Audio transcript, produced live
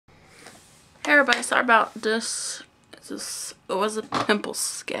Hey everybody, sorry about this. It was a pimple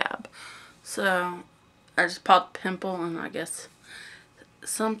scab. So I just popped a pimple and I guess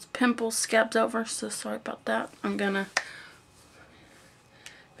some pimple scabs over, so sorry about that. I'm gonna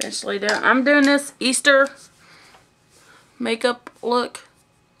eventually do it. I'm doing this Easter makeup look.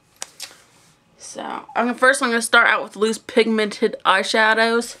 So first I'm gonna start out with loose pigmented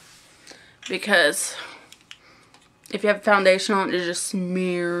eyeshadows, because if you have foundation on, it just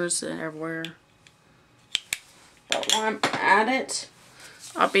smears everywhere. But while I'm at it,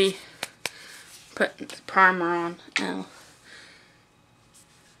 I'll be putting the primer on and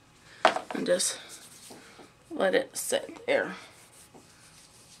just let it sit there.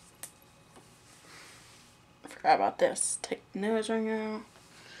 I forgot about this. Take the nose ring out.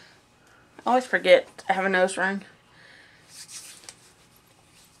 I always forget I have a nose ring.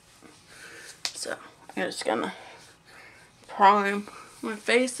 So I'm just gonna prime my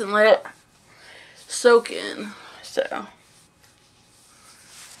face and let it soak in. So,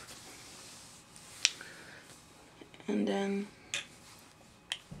 and then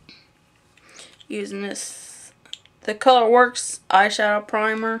using this, the ColorWorks eyeshadow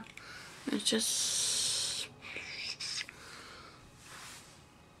primer. It's just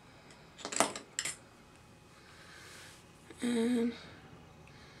and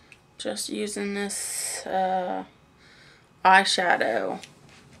just using this eyeshadow.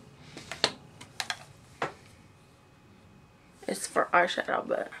 It's for eyeshadow,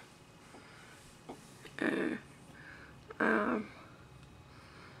 but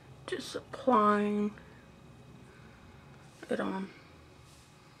just applying it on.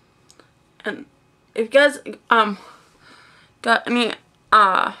 And if you guys got any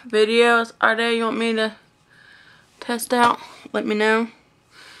videos out there you want me to test out, let me know,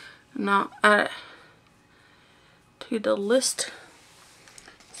 and I'll add it to the list.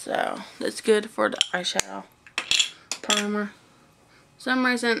 So that's good for the eyeshadow primer. For some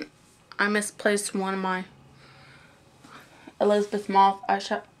reason I misplaced one of my Elizabeth Moth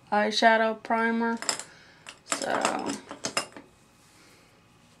eyeshadow primer. So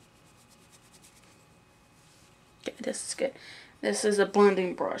okay, this is good. This is a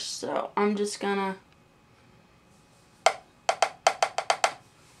blending brush, so I'm just gonna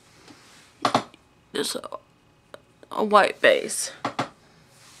just a white base.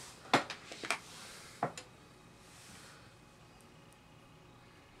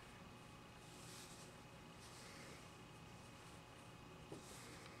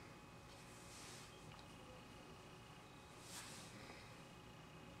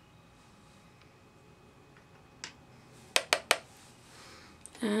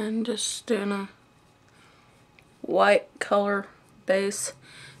 And just doing a white color base.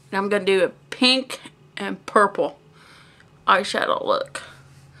 And I'm going to do a pink and purple eyeshadow look.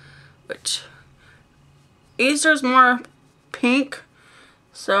 Which Easter's more pink.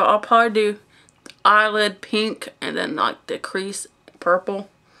 So I'll probably do the eyelid pink and then like the crease purple.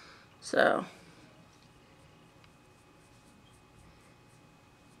 So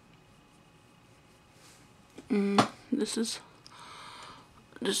this is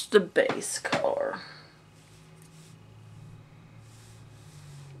just the base color.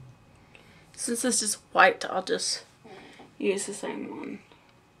 Since this is white, I'll just use the same one.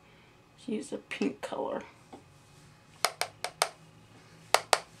 Use a pink color.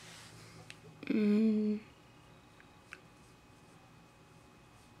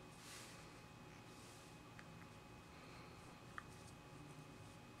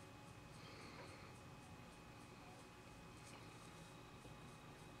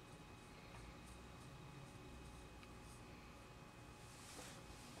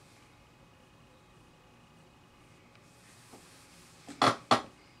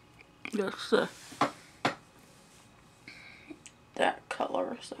 Just that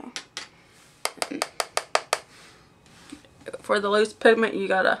color. So and for the loose pigment, you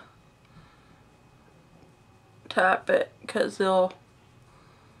gotta tap it, because you'll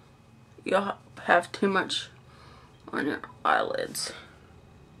have too much on your eyelids.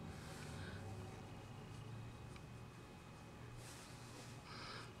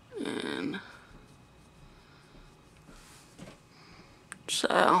 And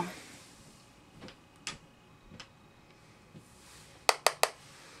so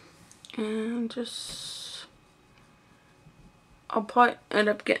and just I'll probably end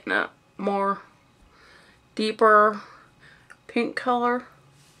up getting a more deeper pink color.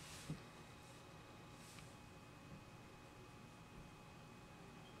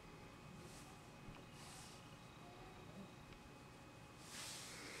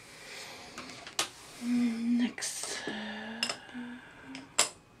 Next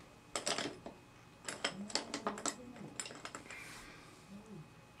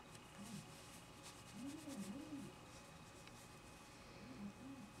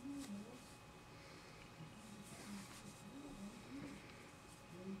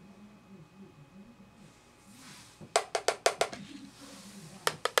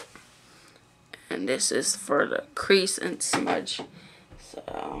And this is for the crease and smudge.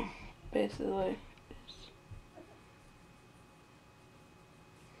 So basically,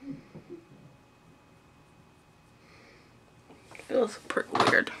 it feels pretty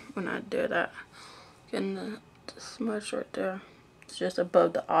weird when I do that. Getting the smudge right there. It's just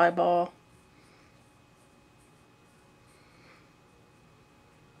above the eyeball.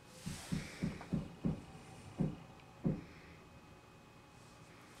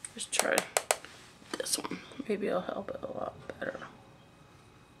 Just try this one. Maybe it'll help it a lot better.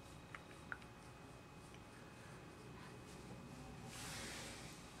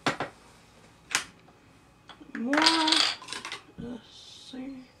 More. Let's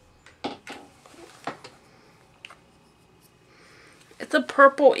see. It's a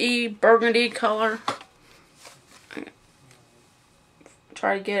purple-y burgundy color.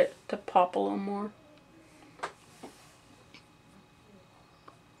 Try to get it to pop a little more.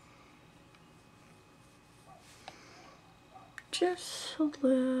 Just a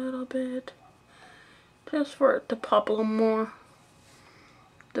little bit. Just for it to pop a little more.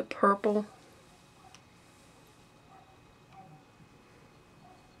 The purple.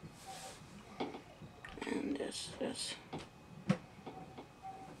 And this is.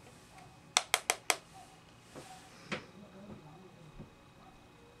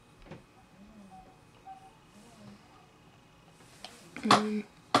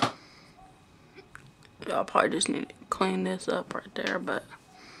 I'll probably just need to clean this up right there, but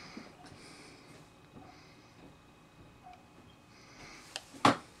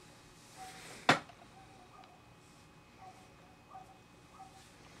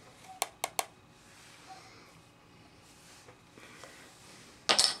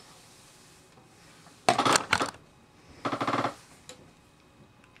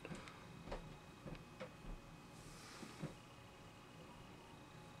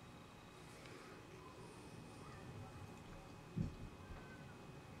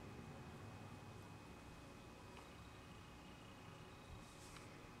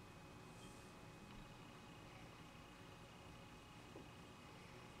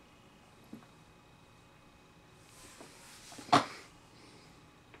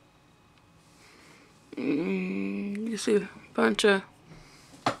you see a bunch of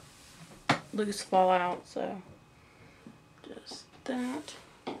loose fallout, so just that.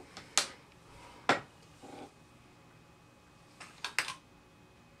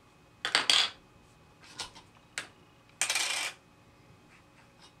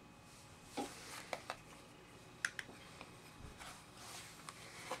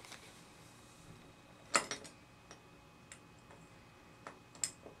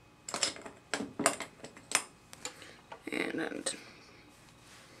 And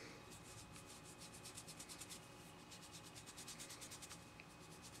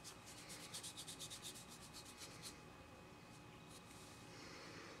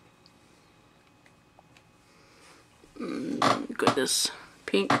get this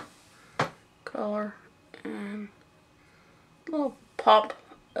pink color and a little pop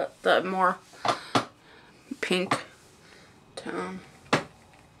that more pink tone.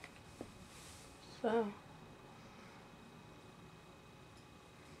 So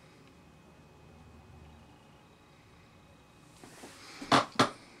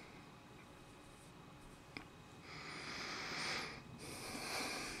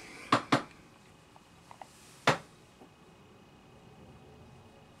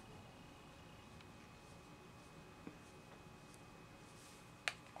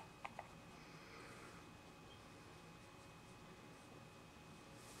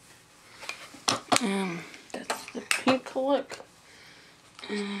that's the pink look.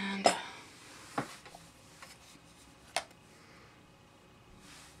 And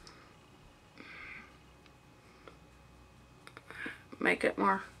make it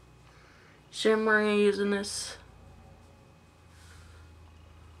more shimmery using this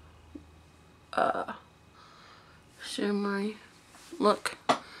shimmery look.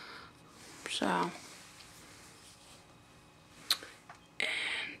 So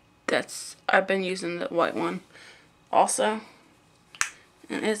I've been using the white one also,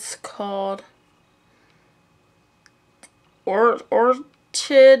 and it's called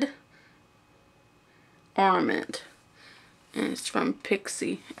Orchid Ornament, and it's from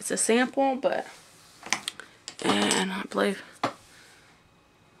Pixie. It's a sample, but and I believe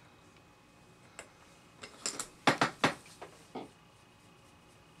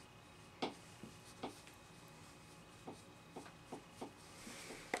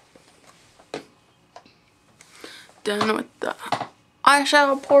done with the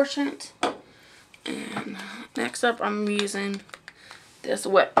eyeshadow portions. And next up I'm using this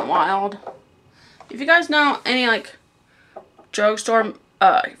Wet n Wild If you guys know any like drugstore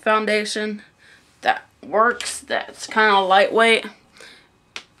foundation that works, that's kind of lightweight,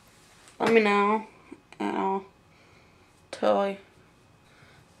 let me know and I'll totally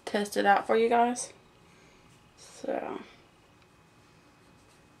test it out for you guys. So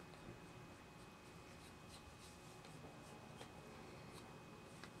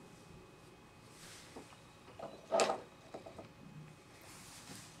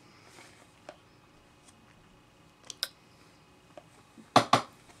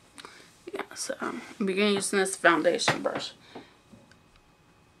yeah, so I'm beginning using this foundation brush.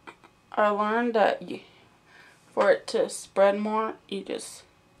 I learned that for it to spread more, you just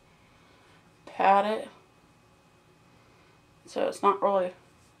pat it so it's not really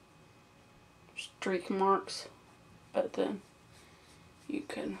streak marks, but then you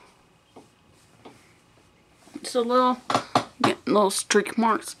can just get little streak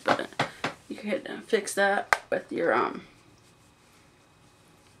marks, but you can fix that with your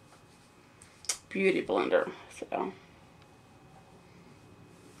beauty blender. So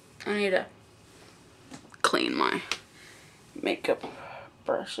I need to clean my makeup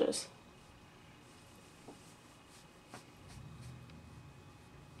brushes.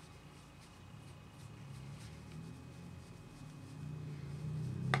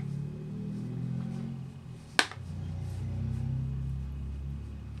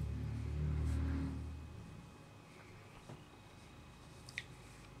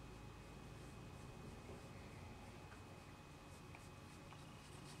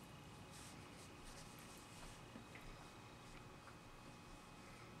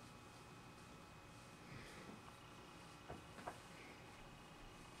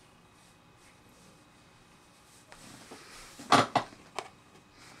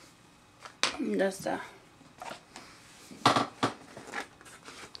 That's the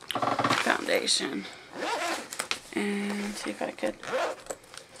foundation. And see if I could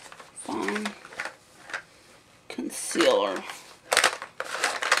find concealer,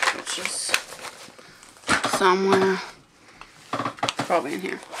 which is somewhere, probably in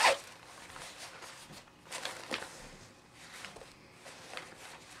here.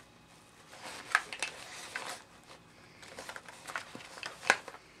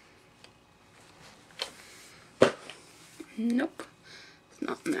 Nope, it's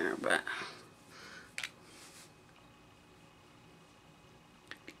not in there, but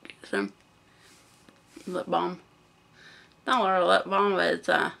get some lip balm. Not really lip balm, but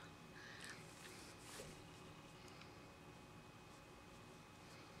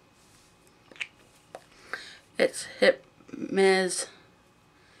it's Hip Miz.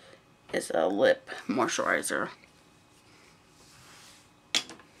 It's a lip moisturizer.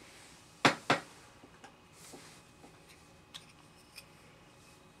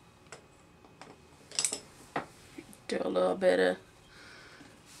 Do a little bit of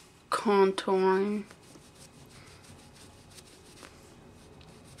contouring.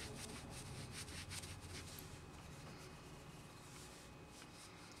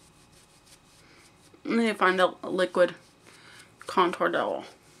 I need to find a liquid contour doll.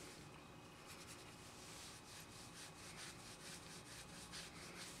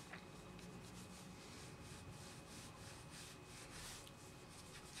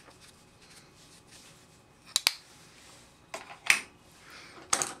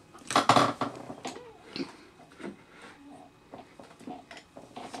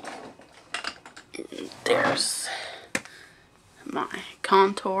 There's my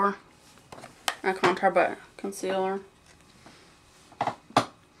contour. Not contour, but concealer.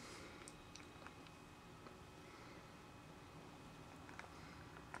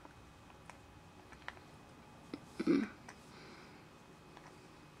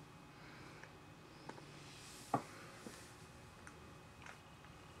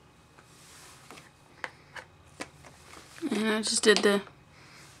 And I just did the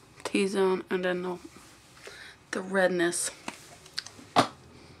T-zone and then the redness.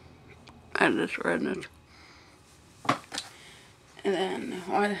 Add this redness. And then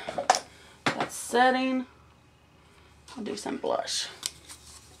while that's setting, I'll do some blush.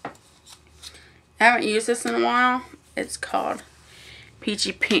 I haven't used this in a while. It's called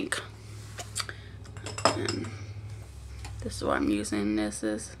Peachy Pink. And this is what I'm using. This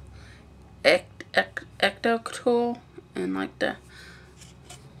is Ecto Tool, and like the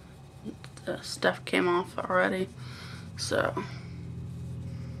stuff came off already. So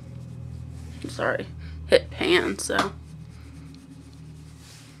sorry, hit pan, so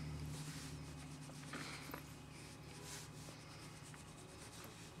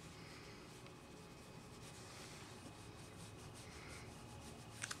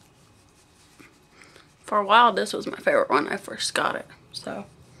For a while, this was my favorite when I first got it. So.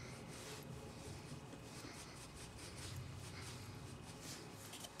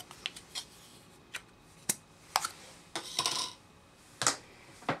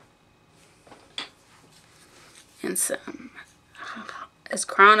 And some, it's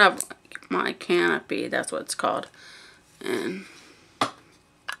Crown of My Canopy, that's what it's called. And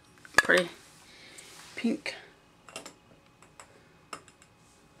pretty pink.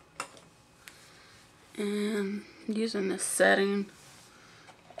 And using this setting,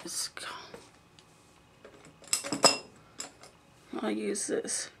 I'll use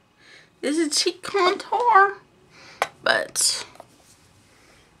this. This is cheek contour, but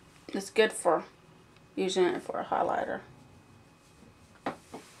it's good for using it for a highlighter.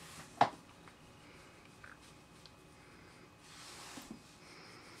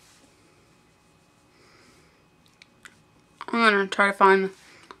 I'm going to try to find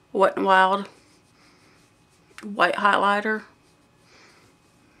Wet n Wild white highlighter.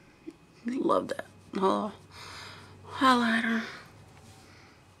 Love that little highlighter.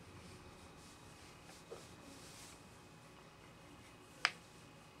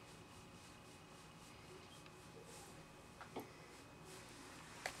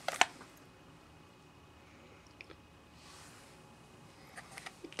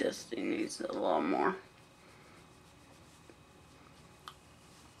 Just needs a little more.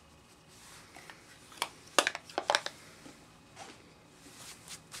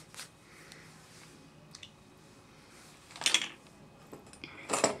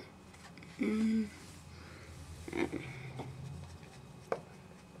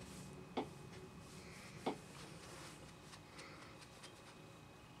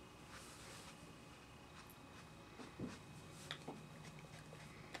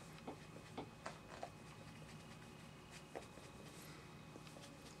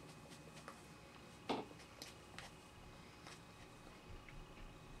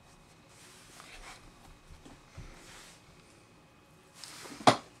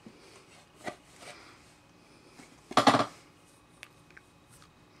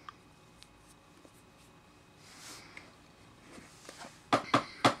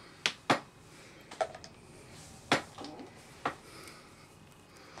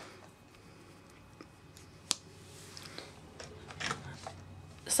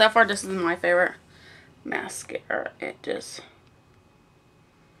 So far, this is my favorite mascara. It just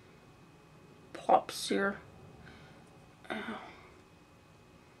plops your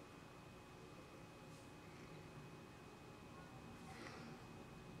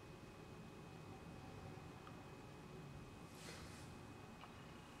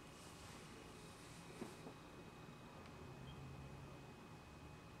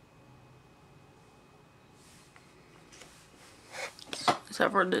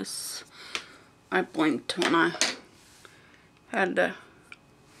except for this. I blinked when I had to.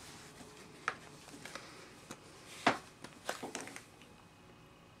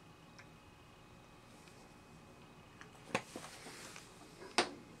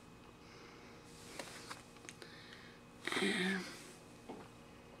 And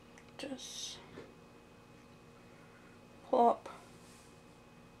just plop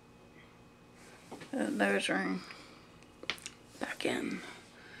the nose ring back in.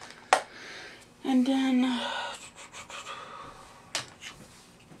 And then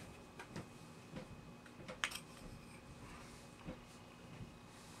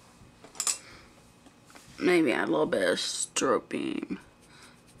maybe add a little bit of strobe beam.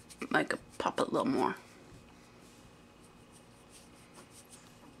 Make it pop a little more.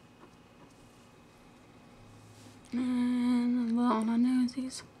 And a little on the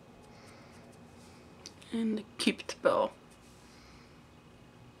nosies. And the Cupid's bow.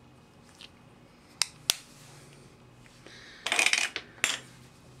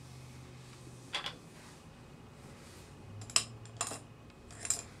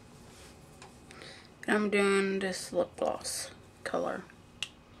 I'm doing this lip gloss color.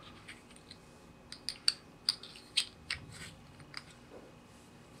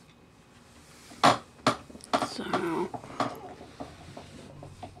 So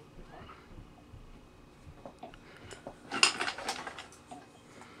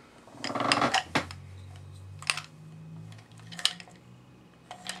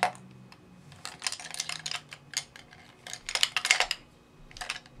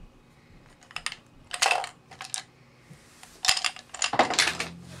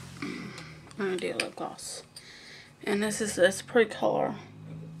I'm gonna do a lip gloss, and this is a pretty color,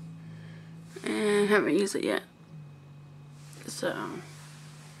 and haven't used it yet. So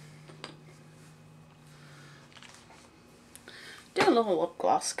do a little lip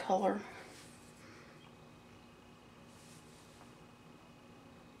gloss color.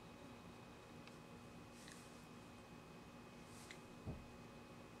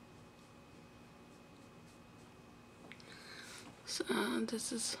 So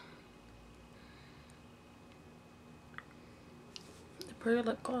this is the pretty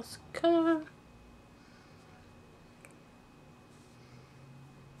lip gloss color.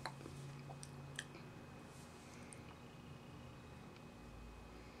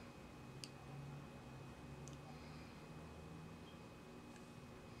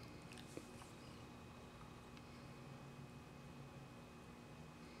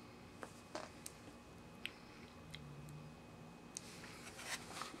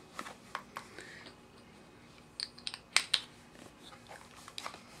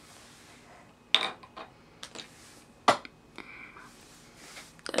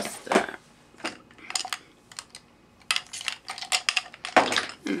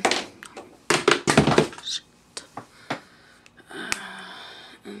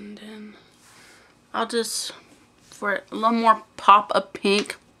 And then I'll just, for a little more pop of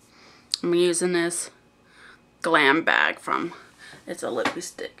pink, I'm using this Glam bag from, it's a lippy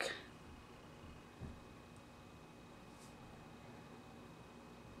stick.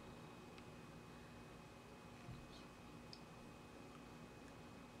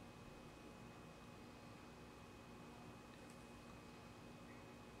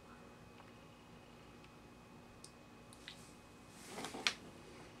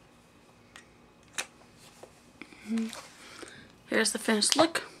 Here's the finished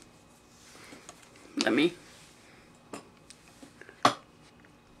look. Let me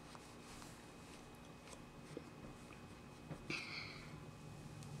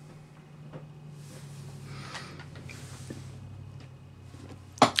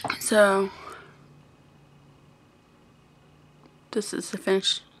so this is the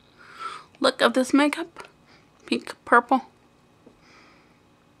finished look of this makeup. Pink, purple.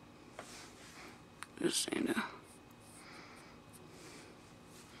 Just so you know.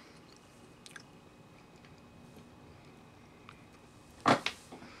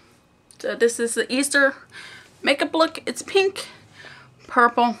 So this is the Easter makeup look. It's pink,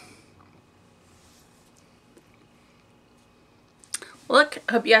 purple. Look,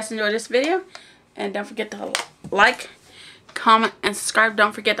 I hope you guys enjoyed this video. And don't forget to like, comment, and subscribe.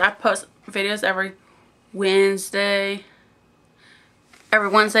 Don't forget that I post videos every Wednesday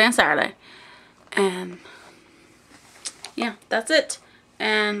and Saturday. And yeah, that's it.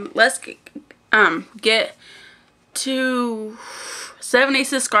 And let's get to 70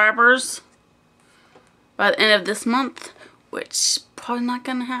 subscribers by the end of this month, which probably not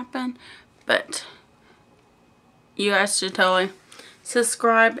gonna happen, but you guys should totally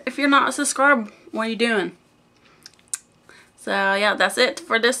subscribe. If you're not subscribed, what are you doing? So yeah, that's it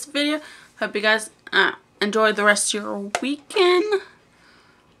for this video. Hope you guys enjoy the rest of your weekend.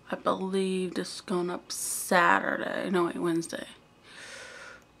 I believe this is going up Saturday. No, wait, Wednesday.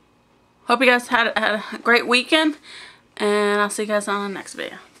 Hope you guys had a great weekend. And I'll see you guys on the next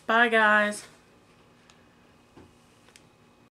video. Bye, guys.